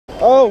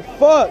Oh,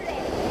 fuck.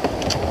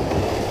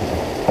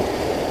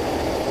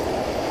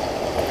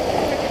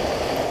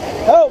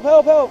 Help,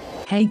 help, help.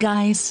 Hey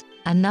guys,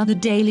 another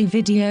daily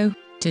video.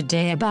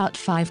 Today about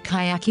 5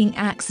 kayaking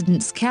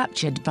accidents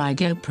captured by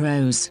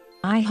GoPros.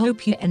 I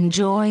hope you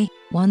enjoy.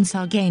 Once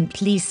again,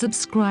 please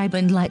subscribe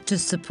and like to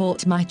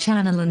support my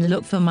channel and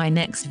look for my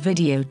next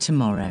video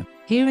tomorrow.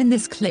 Here in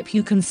this clip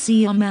you can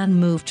see a man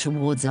move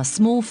towards a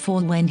small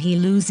fall when he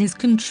loses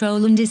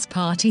control and is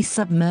partly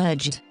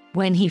submerged.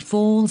 When he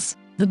falls,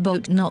 the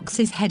boat knocks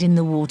his head in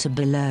the water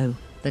below.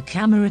 The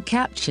camera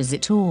captures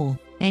it all.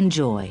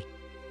 Enjoy.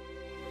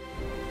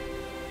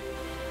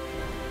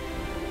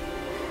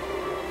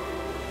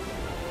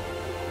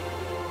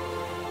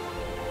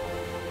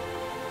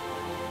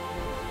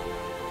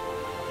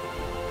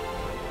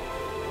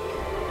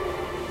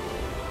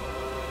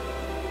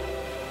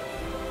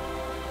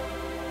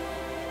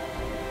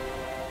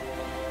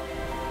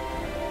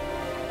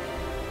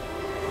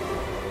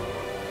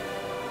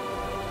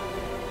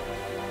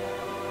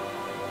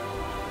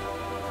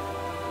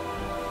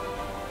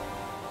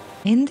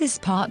 In this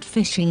part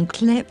fishing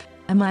clip,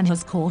 a man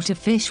has caught a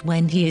fish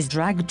when he is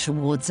dragged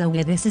towards a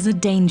weir. This is a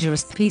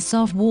dangerous piece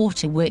of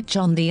water which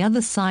on the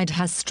other side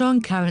has strong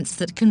currents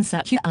that can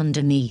suck you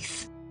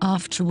underneath.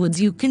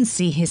 Afterwards you can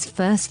see his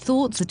first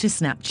thoughts are to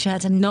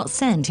Snapchat and not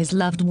send his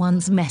loved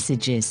ones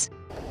messages.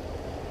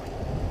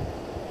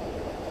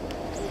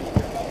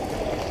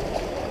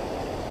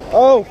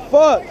 Oh,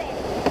 fuck.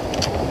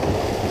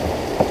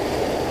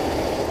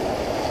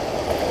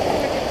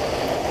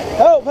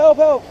 Help, help,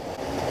 help.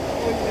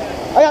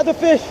 I got the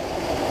fish.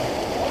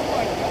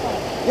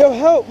 Yo,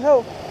 help,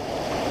 help.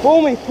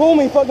 Pull me,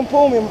 fucking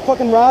pull me. My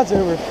fucking rod's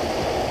over.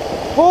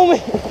 Pull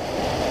me.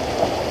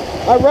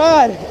 My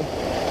rod.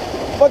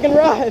 Fucking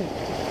rod.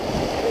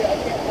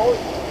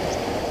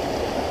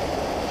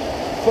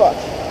 Fuck.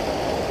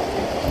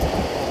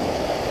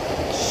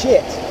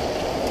 Shit.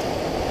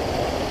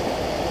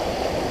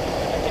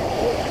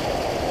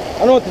 I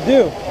don't know what to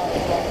do.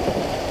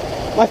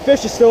 My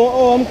fish is still,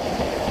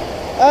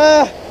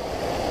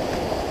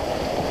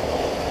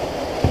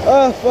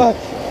 oh fuck,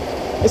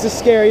 this is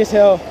scary as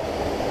hell.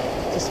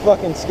 This is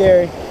fucking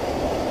scary.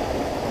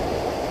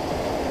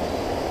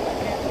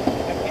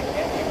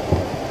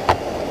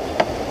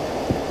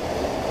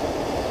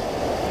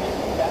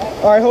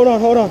 Alright, hold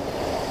on.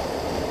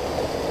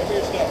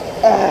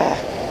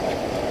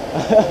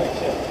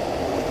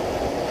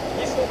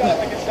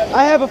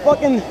 I have a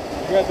fucking...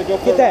 You have to go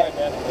get that,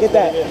 get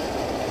that.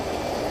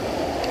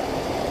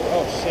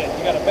 Oh shit,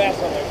 you got a bass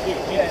on there too.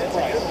 Yeah, that's a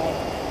good one.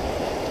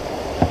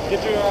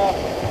 Get your,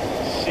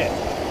 shit.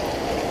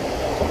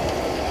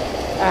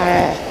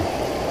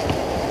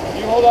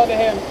 You hold on to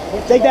him.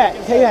 Take that,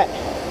 take that.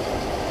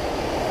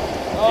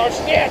 Oh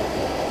shit!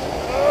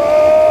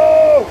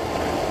 Oh!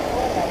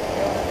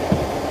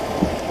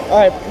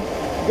 Alright,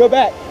 go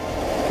back.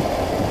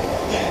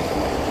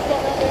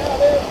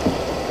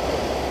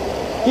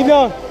 Keep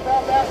going.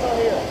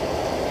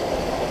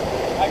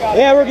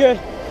 Yeah, we're good.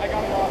 I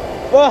got it off.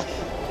 Fuck.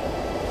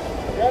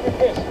 Grab your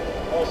fish.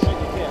 Oh shit,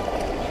 you can't.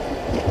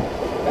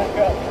 Back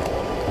up.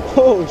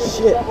 Oh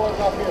shit.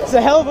 It's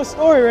a hell of a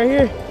story right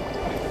here.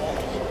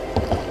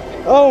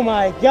 Oh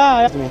my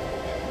god. I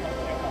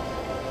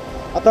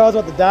thought I was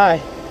about to die.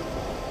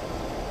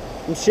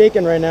 I'm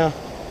shaking right now.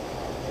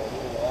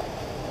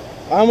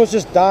 I almost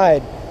just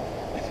died.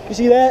 You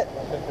see that?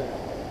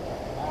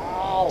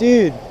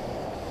 Dude.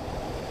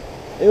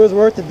 It was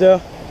worth it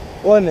though,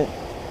 wasn't it?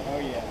 Oh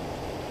yeah.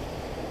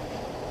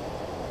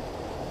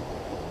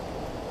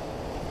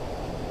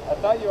 I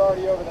thought you were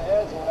already over the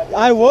edge. When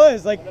I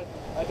was like...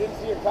 I didn't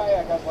see your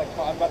kayak. I was like,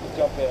 oh, I'm about to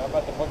jump in. I'm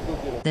about to fucking go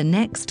get it. The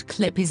next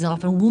clip is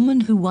of a woman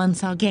who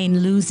once again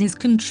loses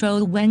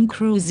control when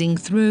cruising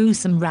through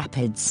some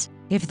rapids.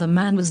 If the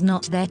man was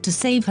not there to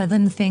save her,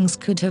 then things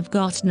could have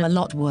gotten a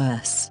lot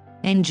worse.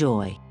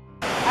 Enjoy.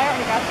 I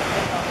already got the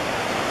video.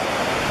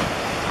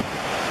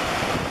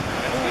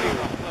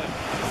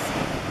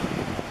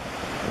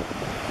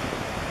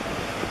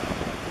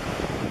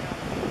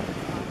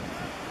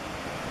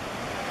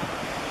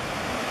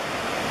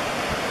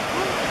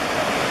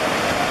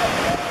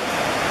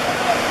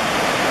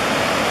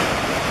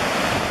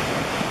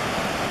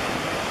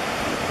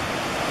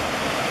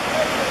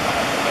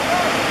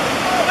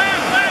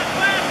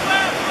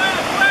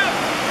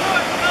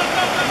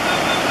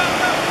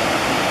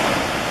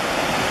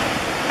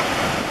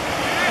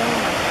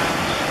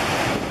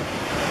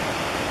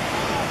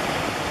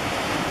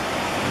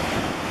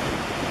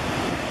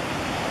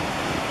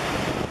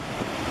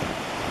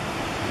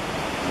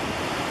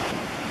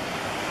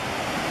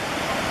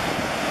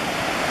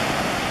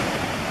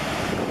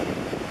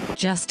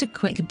 Just a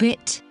quick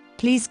bit,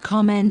 please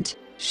comment,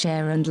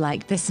 share and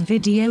like this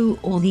video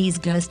or these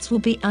ghosts will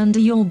be under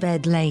your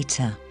bed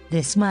later.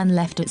 This man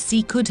left at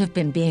sea could have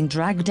been being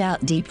dragged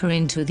out deeper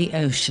into the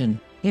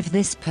ocean. If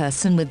this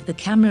person with the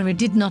camera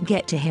did not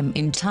get to him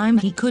in time,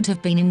 he could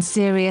have been in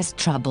serious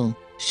trouble.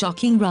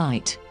 Shocking,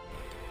 right?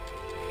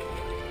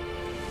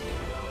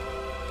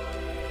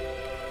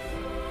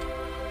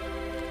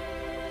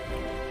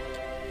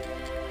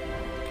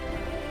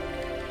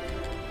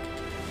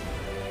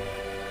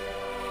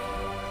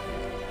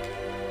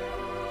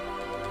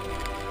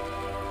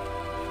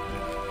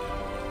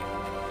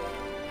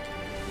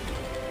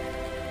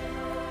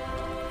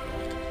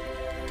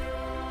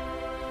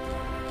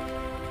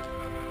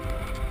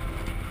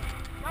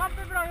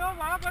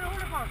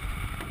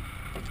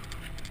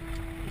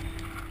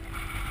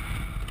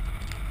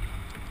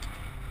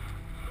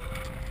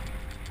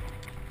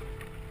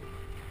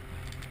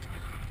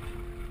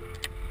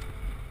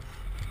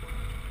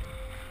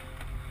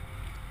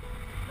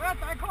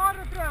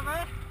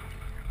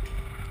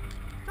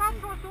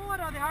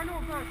 här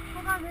nog först.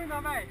 På den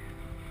innan mig.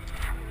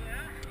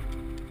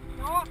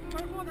 Ja,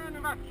 kan du få den nu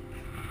väck?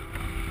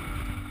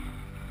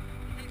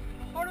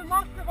 Har du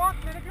massor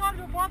vatten? Eller klarar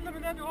du att paddla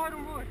med det du har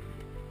ombord?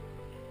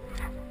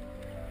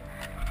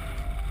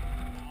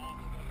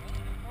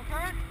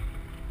 Okej?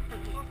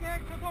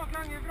 Okej, ta tag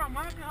längre fram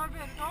här till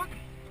halvvägs tak.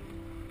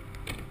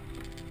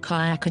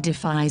 Kayaker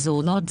defies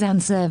all odds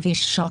and service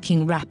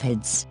shocking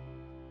rapids.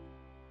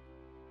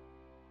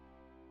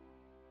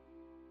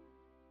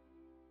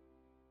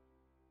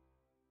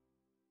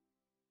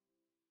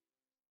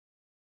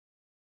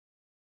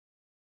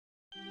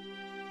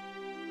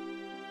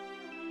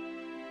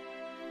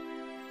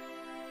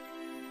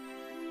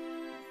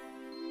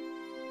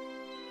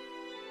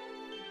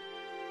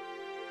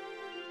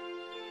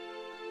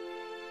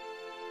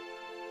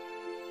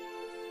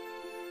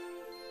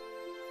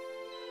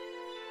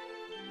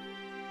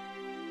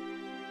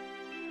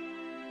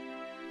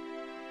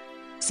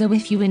 So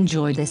if you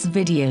enjoyed this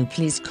video,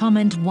 please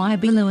comment Y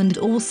below and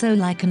also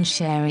like and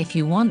share if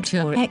you want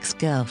your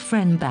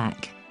ex-girlfriend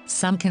back.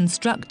 Some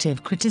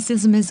constructive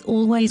criticism is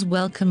always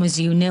welcome, as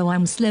you know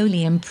I'm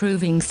slowly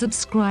improving.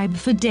 Subscribe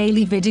for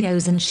daily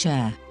videos and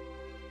share.